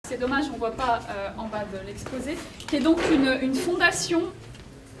c'est dommage, on ne voit pas en bas de l'exposé, qui est donc une fondation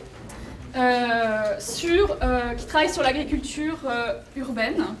qui travaille sur l'agriculture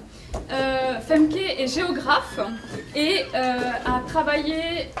urbaine. Femke est géographe et a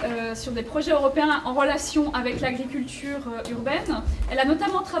travaillé sur des projets européens en relation avec l'agriculture urbaine. Elle a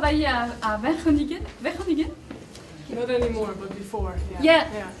notamment travaillé à Wageningen. Not anymore, but before. Yeah.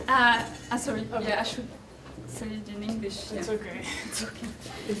 Sorry. Okay. Yeah, I should say it in English. It's yeah. okay. It's okay.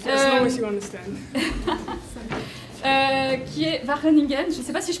 As long as you understand. Qui est Wageningen. Je ne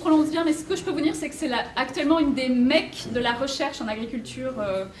sais pas si je prononce bien, mais ce que je peux vous dire, c'est que c'est actuellement une des mecs de la recherche en agriculture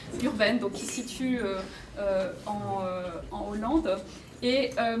urbaine, donc qui se situe en Hollande.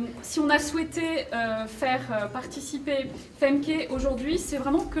 Et si on a souhaité faire participer Femke aujourd'hui, c'est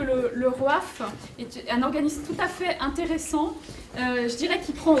vraiment que le RUAF est un organisme tout à fait intéressant, je dirais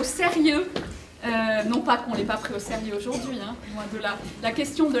qu'il prend au sérieux, non pas qu'on ne l'ait pas pris au sérieux aujourd'hui, hein, loin de là, la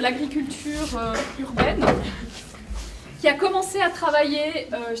question de l'agriculture urbaine, qui a commencé à travailler,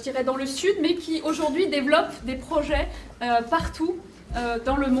 je dirais, dans le sud, mais qui aujourd'hui développe des projets partout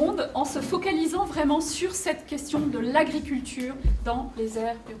dans le monde en se focalisant vraiment sur cette question de l'agriculture dans les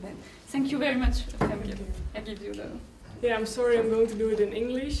aires urbaines. Thank you very much, Femke. I give you the... Yeah, I'm sorry, I'm going to do it in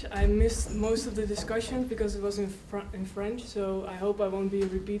English. I missed most of the discussion because it was in French, so I hope I won't be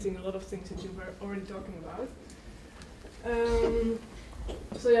repeating a lot of things that you were already talking about.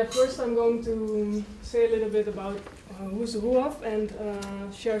 So yeah, first I'm going to say a little bit about who's RUAF and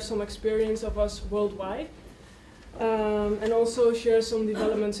share some experience of us worldwide. And also share some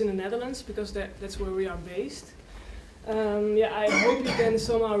developments in the Netherlands, because that's where we are based. Yeah, I hope you can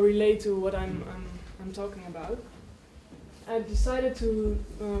somehow relate to what I'm talking about. I decided to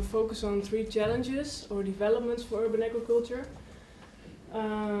focus on 3 challenges or developments for urban agriculture.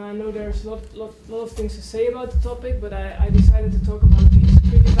 I know there's a lot of things to say about the topic, but I decided to talk about these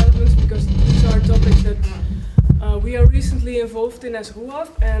 3 developments because these are topics that we are recently involved in as RUAF,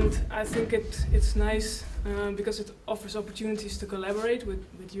 and I think it's nice because it offers opportunities to collaborate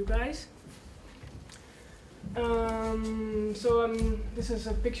with you guys. This is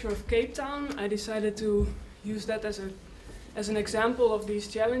a picture of Cape Town. I decided to use that as an example of these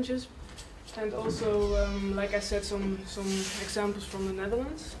challenges, and also, like I said, some examples from the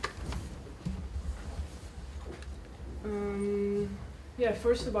Netherlands. Yeah,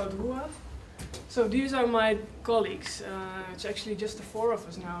 first about RUAF. So these are my colleagues. It's actually just the 4 of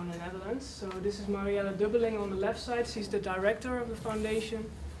us now in the Netherlands. So this is Marielle Dubbeling on the left side. She's the director of the foundation.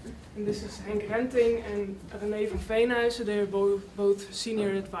 And this is Henk Renting and René van Veenhuizen. They're both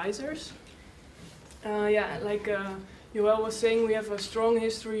senior advisors. Yeah, like Joël was saying, we have a strong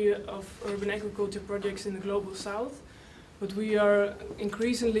history of urban agriculture projects in the global south. But we are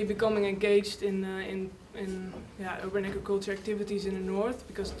increasingly becoming engaged in urban agriculture activities in the north,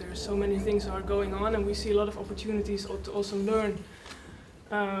 because there are so many things are going on, and we see a lot of opportunities to also learn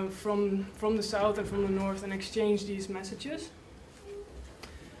from the south and from the north and exchange these messages.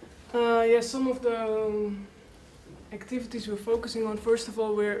 Some of the activities we're focusing on. First of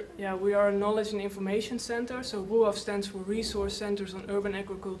all, we are a knowledge and information center. So RUAF stands for Resource Centers on Urban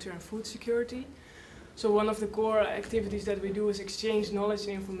Agriculture and Food Security. So one of the core activities that we do is exchange knowledge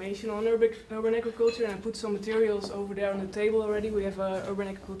and information on urban agriculture, and I put some materials over there on the table already. We have an urban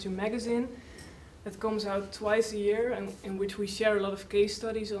agriculture magazine that comes out twice a year, and in which we share a lot of case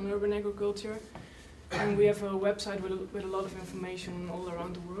studies on urban agriculture. And we have a website with a lot of information all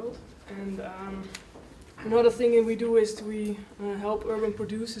around the world. And another thing we do is we help urban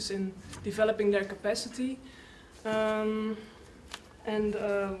producers in developing their capacity.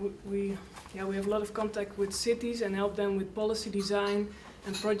 We have a lot of contact with cities and help them with policy design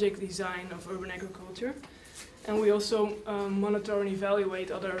and project design of urban agriculture. And we also monitor and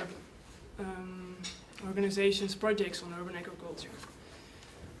evaluate other organizations' projects on urban agriculture.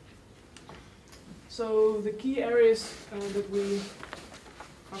 So the key areas that we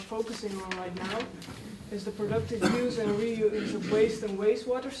are focusing on right now is the productive use and reuse of waste and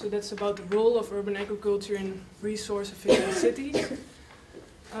wastewater. So that's about the role of urban agriculture in resource-efficient cities.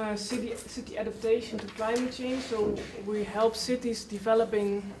 City adaptation to climate change. So we help cities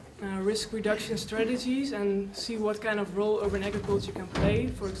developing risk reduction strategies and see what kind of role urban agriculture can play.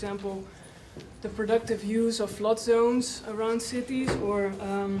 For example, the productive use of flood zones around cities, or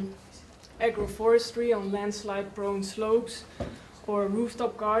agroforestry on landslide-prone slopes, or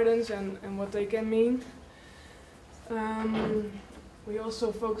rooftop gardens and what they can mean. We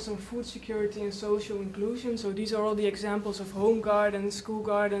also focus on food security and social inclusion. So these are all the examples of home gardens, school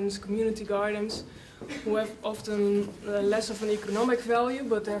gardens, community gardens, who have often less of an economic value,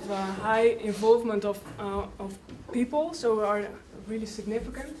 but have a high involvement of people. So are really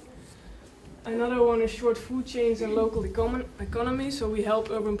significant. Another one is short food chains and local economy. So we help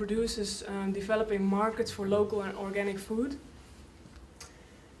urban producers developing markets for local and organic food.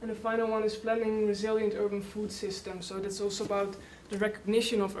 And the final one is planning resilient urban food systems. So that's also about the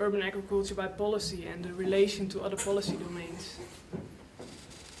recognition of urban agriculture by policy and the relation to other policy domains.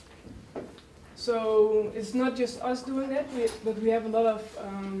 So it's not just us doing that, but we have a lot of,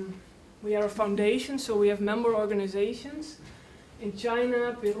 we are a foundation, so we have member organizations in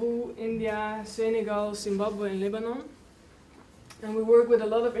China, Peru, India, Senegal, Zimbabwe and Lebanon. And we work with a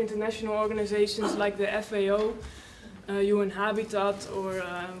lot of international organizations like the FAO, UN Habitat or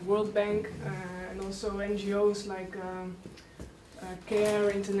World Bank, and also NGOs like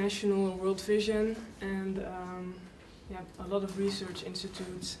CARE International, World Vision, and yeah, a lot of research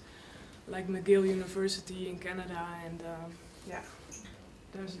institutes like McGill University in Canada, and yeah,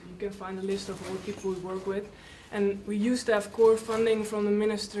 you can find a list of all the people we work with. And we used to have core funding from the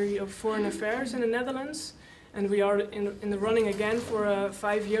Ministry of Foreign Affairs in the Netherlands, and we are in the running again for a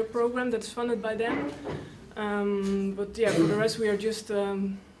 5-year program that's funded by them. But yeah, for the rest we are just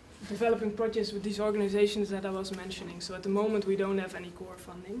developing projects with these organizations that I was mentioning. So at the moment we don't have any core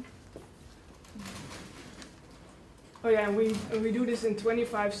funding. Oh yeah, and we do this in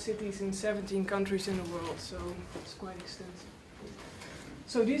 25 cities in 17 countries in the world, so it's quite extensive.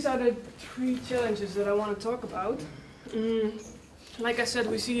 So these are the 3 challenges that I want to talk about. Like I said,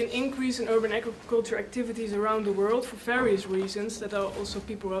 we see an increase in urban agriculture activities around the world for various reasons that are also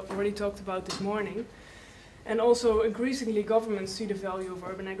people already talked about this morning. And also increasingly governments see the value of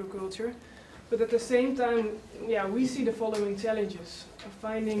urban agriculture. But at the same time, yeah, we see the following challenges of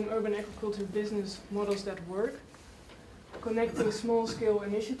finding urban agriculture business models that work, connecting small-scale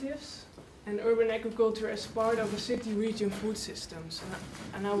initiatives, and urban agriculture as part of a city-region food systems.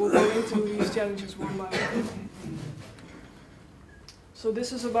 And I will go into these challenges one by one. So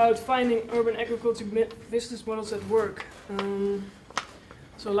this is about finding urban agriculture business models that work.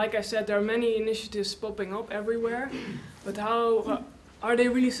 So like I said, there are many initiatives popping up everywhere, but how are they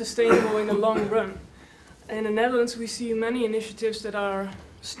really sustainable in the long run? In the Netherlands, we see many initiatives that are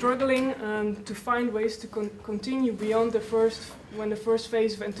struggling to find ways to continue beyond when the first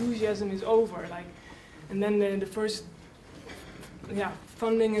phase of enthusiasm is over, and then the first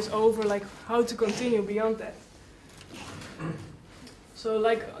funding is over, like how to continue beyond that. So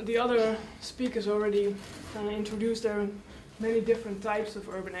like the other speakers already introduced, there are many different types of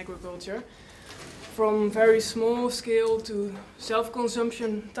urban agriculture, from very small scale to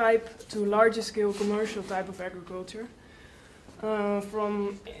self-consumption type to larger scale commercial type of agriculture.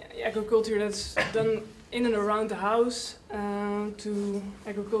 From agriculture that's done in and around the house to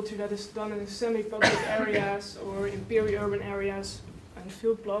agriculture that is done in semi-public areas or in peri-urban areas and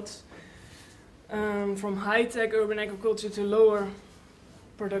field plots. From high-tech urban agriculture to lower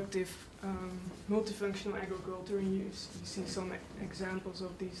productive multifunctional agriculture, and you see some examples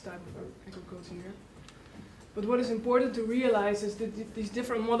of these type of agriculture here. But what is important to realize is that these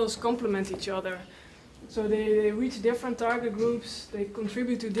different models complement each other. So they reach different target groups, they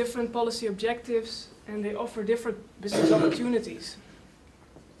contribute to different policy objectives, and they offer different business opportunities.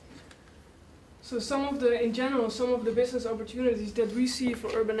 So in general, some of the business opportunities that we see for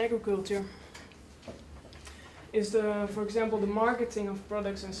urban agriculture is, for example, the marketing of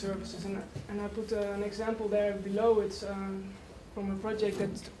products and services. And I put an example there below. It's from a project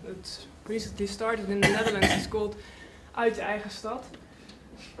that recently started in the Netherlands. It's called HOEKSTRA.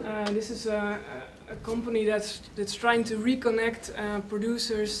 This is a company that's trying to reconnect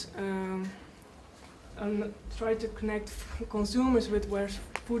producers and try to connect consumers with where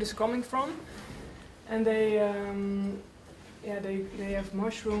food is coming from. And they have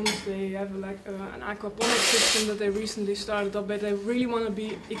mushrooms. They have an aquaponic system that they recently started up, but they really want to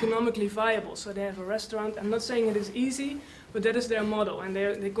be economically viable. So they have a restaurant. I'm not saying it is easy, but that is their model, and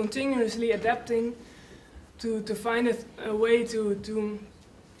they're continuously adapting to find a way to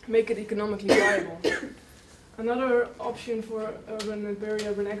make it economically viable. Another option for urban and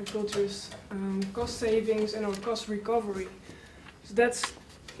peri-urban agriculture is cost savings and/or cost recovery. So that's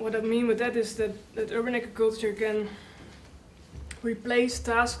what I mean with that is that urban agriculture can replace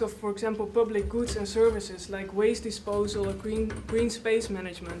tasks of, for example, public goods and services like waste disposal or green space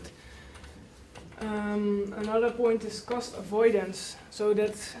management. Another point is cost avoidance. So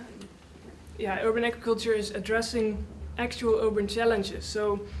that, urban agriculture is addressing actual urban challenges.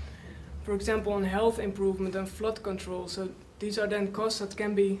 So, for example, on health improvement and flood control. So these are then costs that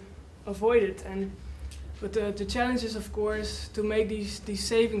can be avoided. But the challenge is, of course, to make these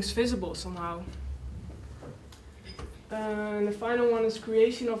savings visible somehow. And the final one is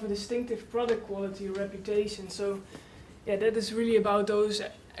creation of a distinctive product quality or reputation. So yeah, that is really about those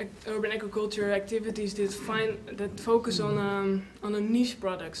urban agriculture activities that focus on a niche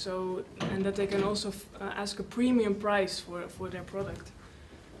product, so and that they can also ask a premium price for their product.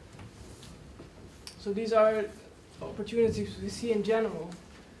 So these are opportunities we see in general,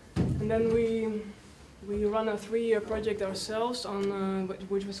 and then we run a 3-year project ourselves on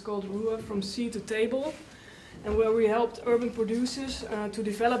which was called RUAF, from seed to table, and where we helped urban producers to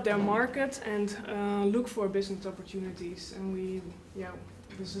develop their market and look for business opportunities. And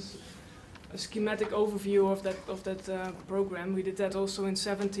this is a schematic overview of that program. We did that also in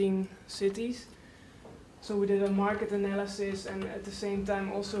 17 cities. So we did a market analysis, and at the same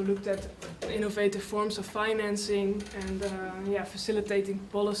time also looked at innovative forms of financing and facilitating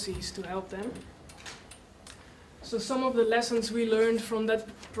policies to help them. So some of the lessons we learned from that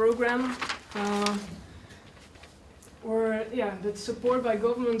program were that support by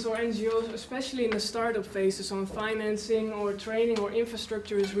governments or NGOs, especially in the startup phases on financing or training or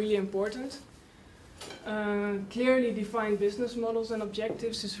infrastructure, is really important. Clearly defined business models and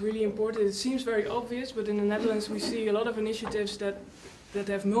objectives is really important. It seems very obvious, but in the Netherlands we see a lot of initiatives that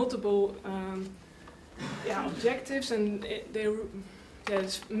have multiple objectives, and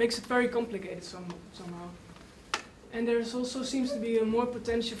it makes it very complicated somehow. And there also seems to be more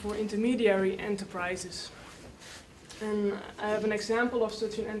potential for intermediary enterprises. And I have an example of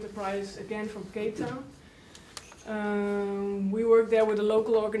such an enterprise, again from Cape Town. We work there with a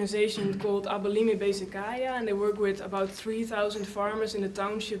local organization called Abalimi Bezekaya, and they work with about 3,000 farmers in the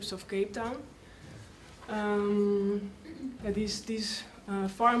townships of Cape Town. These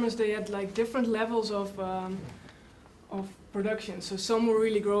farmers, they had like different levels of production. So some were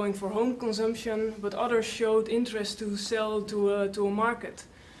really growing for home consumption, but others showed interest to sell to a market.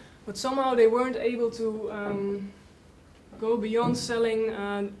 But somehow they weren't able to go beyond selling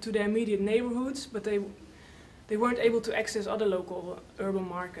to their immediate neighborhoods, but they weren't able to access other local urban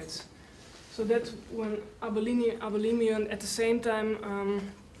markets. So that's when Abalimi at the same time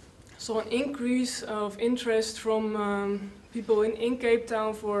saw an increase of interest from people in Cape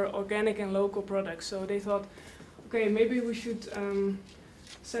Town for organic and local products. So they thought, okay, maybe we should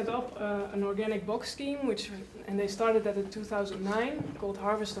set up an organic box scheme, and they started that in 2009, called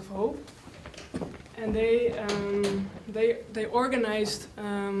Harvest of Hope. And they organized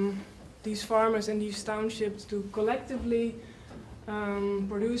these farmers in these townships to collectively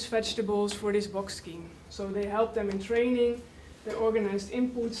produce vegetables for this box scheme. So they helped them in training, they organized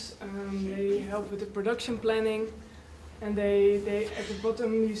inputs, they helped with the production planning, and they at the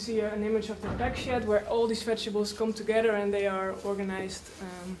bottom you see an image of the pack shed where all these vegetables come together and they are organized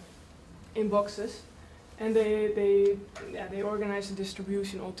in boxes. And they organize the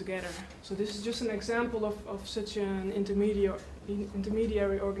distribution all together. So this is just an example of such an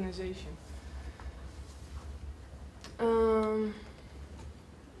intermediary organization.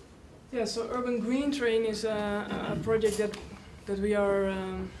 So Urban Green Train is a project that we are.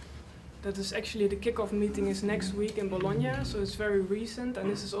 That is actually the kickoff meeting is next week in Bologna. So it's very recent,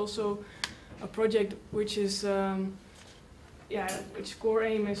 and this is also a project which is. Its core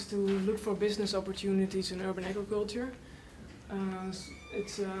aim is to look for business opportunities in urban agriculture.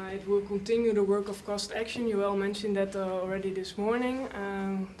 It will continue the work of Cost Action. You all mentioned that already this morning.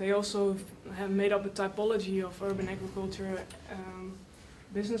 They also have made up a typology of urban agriculture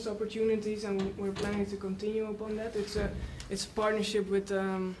business opportunities, and we're planning to continue upon that. It's a partnership with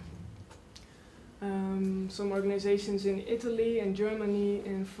some organizations in Italy and Germany,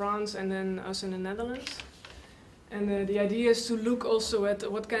 in France, and then us in the Netherlands. And the idea is to look also at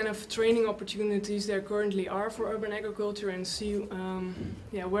what kind of training opportunities there currently are for urban agriculture, and see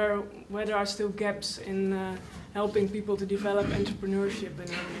where there are still gaps in helping people to develop entrepreneurship in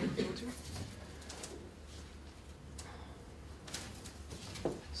urban agriculture.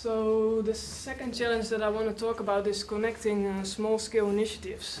 So the second challenge that I want to talk about is connecting small-scale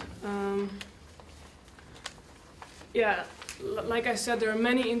initiatives. Like I said, there are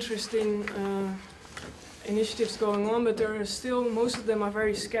many interesting initiatives going on, but there are still, most of them are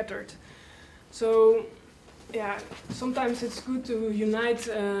very scattered. So sometimes it's good to unite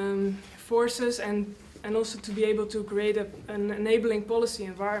forces and also to be able to create an enabling policy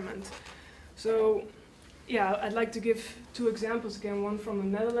environment. So I'd like to give 2 examples again, one from the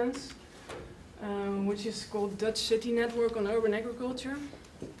Netherlands, which is called Dutch City Network on Urban Agriculture.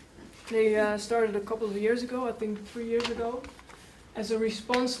 They started a couple of years ago, I think 3 years ago, as a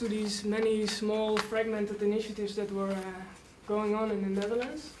response to these many small fragmented initiatives that were going on in the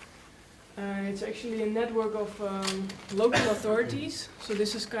Netherlands. It's actually a network of local authorities, so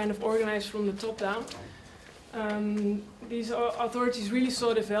this is kind of organized from the top down. These authorities really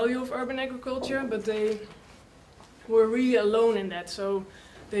saw the value of urban agriculture, but they were really alone in that. So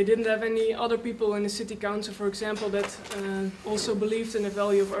they didn't have any other people in the city council, for example, that also believed in the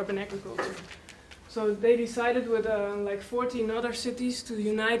value of urban agriculture. So they decided with like 14 other cities to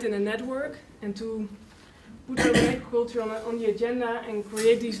unite in a network and to put urban agriculture on the agenda and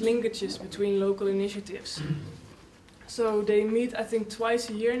create these linkages between local initiatives. So they meet, I think, twice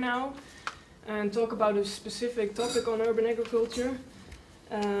a year now and talk about a specific topic on urban agriculture.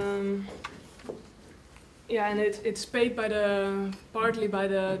 Yeah, and it's paid by partly by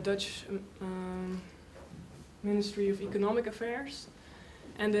the Dutch Ministry of Economic Affairs.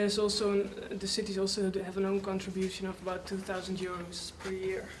 And there's also, the cities also have an own contribution of about 2,000 euros per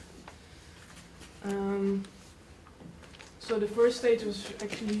year. So the first stage was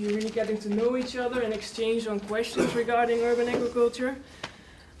actually really getting to know each other and exchange on questions regarding urban agriculture.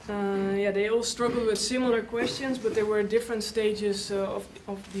 Yeah, they all struggled with similar questions, but there were different stages of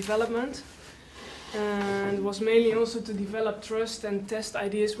development. And it was mainly also to develop trust and test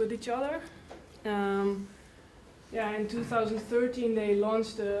ideas with each other. Yeah, in 2013 they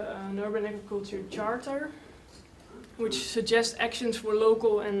launched an urban agriculture charter, which suggests actions for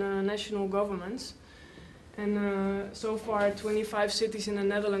local and national governments. And so far 25 cities in the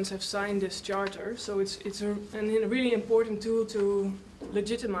Netherlands have signed this charter, so it's a really important tool to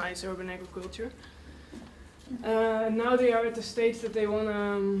legitimize urban agriculture. Now they are at the stage that they want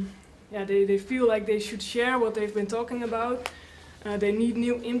to, yeah, they feel like they should share what they've been talking about. They need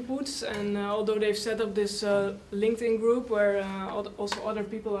new inputs, and although they've set up this LinkedIn group where also other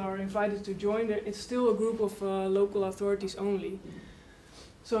people are invited to join, it's still a group of local authorities only.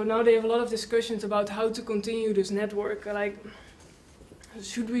 So now they have a lot of discussions about how to continue this network. Like,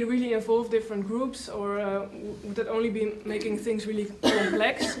 should we really involve different groups, or would that only be making things really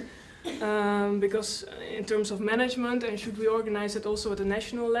complex? Because in terms of management, and should we organize it also at a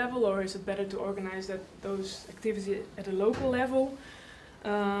national level, or is it better to organize those activities at a local level?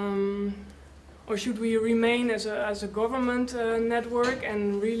 Or should we remain as a government network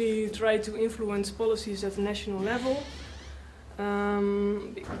and really try to influence policies at the national level?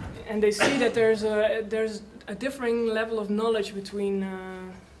 And they see that there's a differing level of knowledge between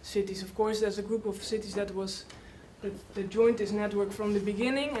cities. Of course, there's a group of cities that joined this network from the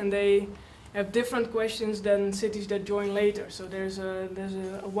beginning, and they have different questions than cities that join later. So there's a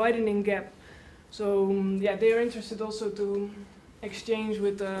widening gap. So yeah, they are interested also to exchange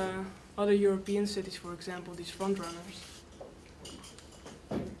with other European cities, for example, these front runners.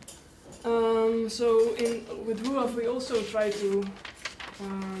 So with RUAF we also try to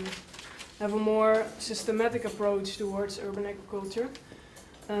have a more systematic approach towards urban agriculture.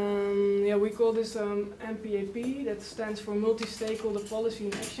 Yeah, we call this MPAP, that stands for Multi-Stakeholder Policy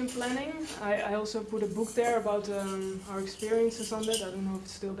and Action Planning. I also put a book there about our experiences on that. I don't know if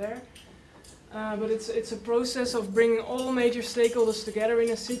it's still there. But it's a process of bringing all major stakeholders together in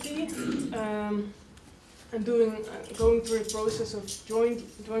a city and going through a process of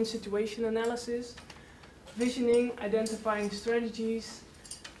joint situation analysis, visioning, identifying strategies,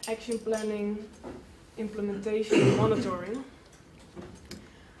 action planning, implementation, and monitoring.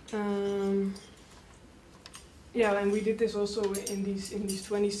 Yeah, and we did this also in these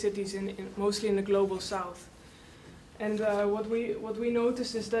 20 cities, mostly in the global south. And what we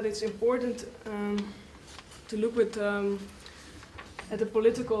noticed is that it's important to look at the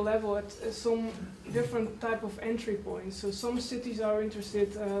political level at some different type of entry points. So some cities are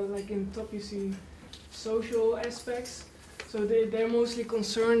interested, like in the top you see social aspects. So they're mostly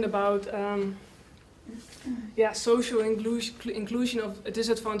concerned about social inclusion of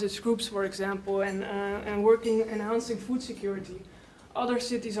disadvantaged groups, for example, and enhancing food security. Other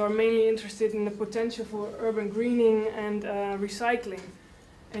cities are mainly interested in the potential for urban greening and recycling,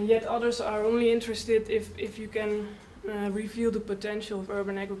 and yet others are only interested if you can reveal the potential of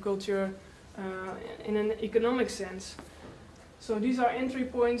urban agriculture in an economic sense. So these are entry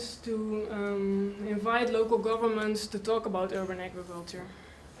points to invite local governments to talk about urban agriculture.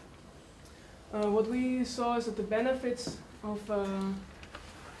 What we saw is that the benefits of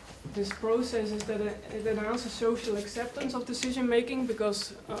this process is that it enhances social acceptance of decision making,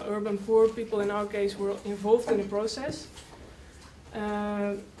 because urban poor people in our case were involved in the process.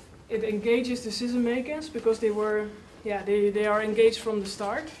 It engages decision makers because they are engaged from the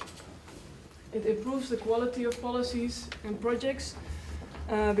start. It improves the quality of policies and projects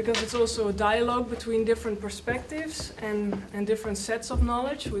because it's also a dialogue between different perspectives and different sets of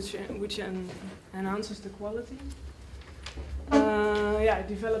knowledge, which enhances the quality. It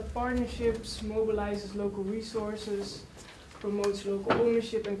develops partnerships, mobilizes local resources, promotes local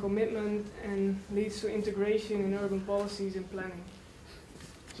ownership and commitment, and leads to integration in urban policies and planning.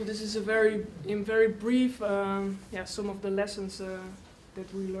 So this is in very brief, some of the lessons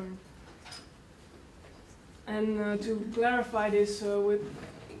that we learned. And to clarify this with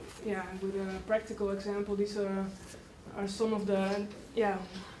a practical example, these are some of the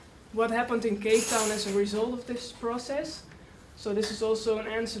what happened in Cape Town as a result of this process. So this is also an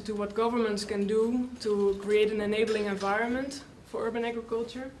answer to what governments can do to create an enabling environment for urban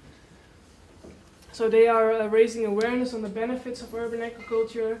agriculture. So they are raising awareness on the benefits of urban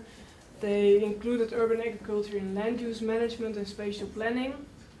agriculture. They included urban agriculture in land use management and spatial planning.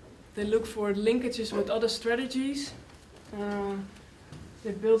 They look for linkages with other strategies.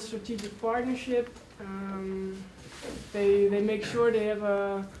 They build strategic partnership. They make sure they have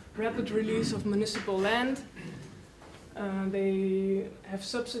a rapid release of municipal land. They have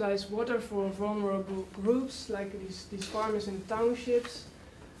subsidized water for vulnerable groups like these farmers in townships.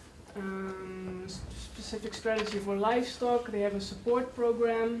 Specific strategy for livestock. They have a support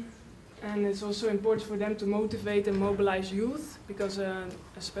program. And it's also important for them to motivate and mobilize youth, because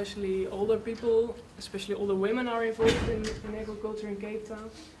especially older people, especially older women, are involved in agriculture in Cape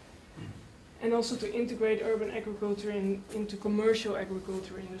Town. And also to integrate urban agriculture into commercial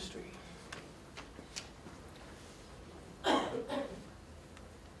agriculture industry.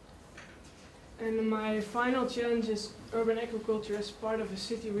 And my final challenge is urban agriculture as part of a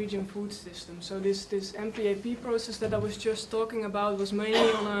city-region food system. So this MPAP process that I was just talking about was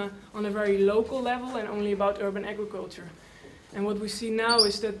mainly on a very local level and only about urban agriculture. And what we see now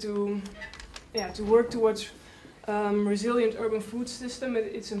is that to work towards resilient urban food system,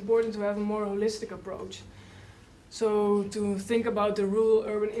 it's important to have a more holistic approach. So to think about the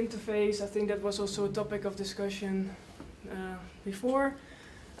rural-urban interface, I think that was also a topic of discussion before.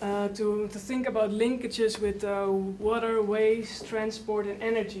 To think about linkages with water, waste, transport and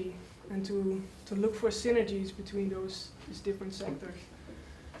energy, and to look for synergies between these different sectors.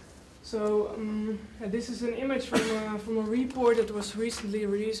 So this is an image from a report that was recently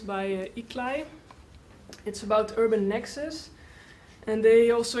released by HOEKSTRA. It's about urban nexus, and they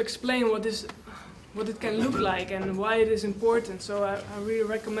also explain what it can look like and why it is important. So I really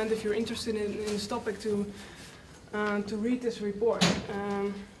recommend, if you're interested in this topic, to read this report.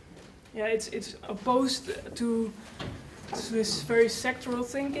 It's opposed to this very sectoral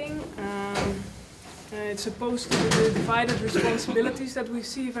thinking. It's opposed to the divided responsibilities that we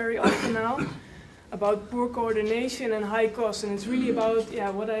see very often now, about poor coordination and high costs. And it's really about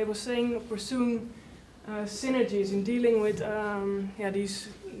what I was saying, pursuing synergies in dealing with these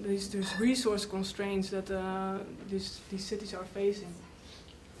resource constraints that these cities are facing.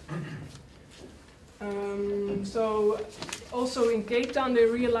 So also in Cape Town they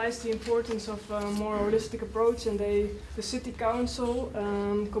realized the importance of a more holistic approach, and the city council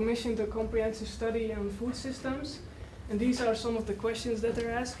commissioned a comprehensive study on food systems, and these are some of the questions that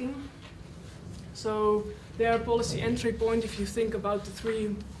they're asking. So their policy entry point, if you think about the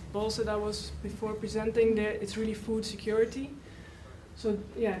three balls that I was before presenting, it's really food security. So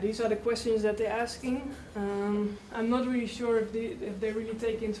these are the questions that they're asking. I'm not really sure if they really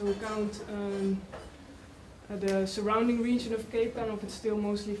take into account the surrounding region of Cape Town, or if it's still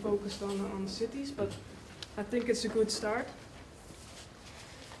mostly focused on cities, but I think it's a good start.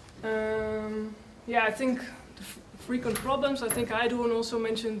 I think the frequent problems, I think Heidoen also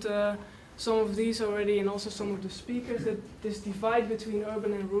mentioned some of these already, and also some of the speakers, that this divide between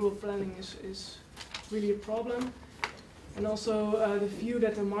urban and rural planning is really a problem. And also the view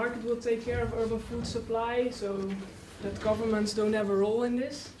that the market will take care of urban food supply, so that governments don't have a role in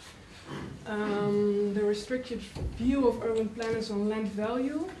this. The restricted view of urban planners on land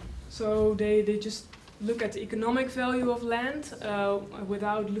value, so they just look at the economic value of land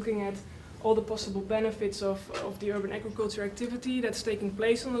without looking at all the possible benefits of the urban agriculture activity that's taking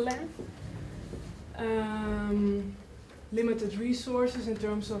place on the land. Limited resources in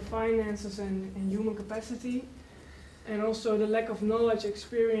terms of finances and human capacity. And also the lack of knowledge,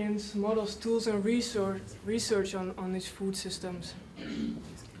 experience, models, tools and research on these food systems.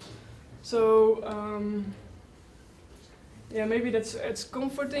 So maybe it's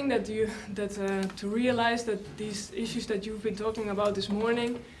comforting that to realize that these issues that you've been talking about this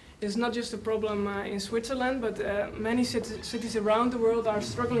morning is not just a problem in Switzerland, but many cities around the world are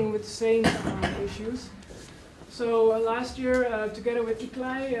struggling with the same issues. So last year, together with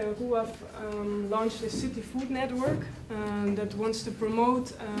HOEKSTRA, RUAF launched a city food network that wants to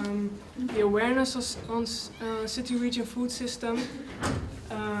promote the awareness on city region food system,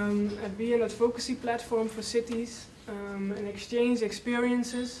 be an advocacy platform for cities, and exchange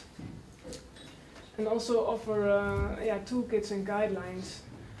experiences, and also offer toolkits and guidelines.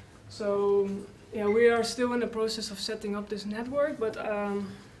 So yeah, we are still in the process of setting up this network, but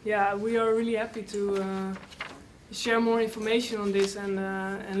yeah, we are really happy to share more information on this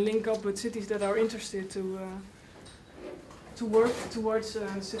and link up with cities that are interested to work towards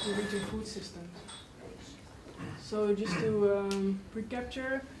city region food systems. So just to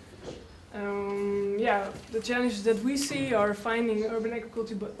recapture, yeah, the challenges that we see are finding urban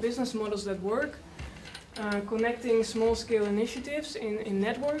agriculture business models that work, connecting small-scale initiatives in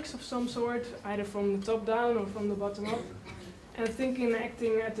networks of some sort, either from the top down or from the bottom up, and thinking and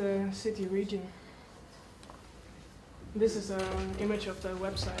acting at the city region. This is an image of the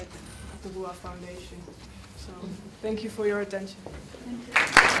website of the RUAF Foundation. So thank you for your attention. Thank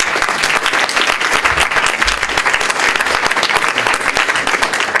you.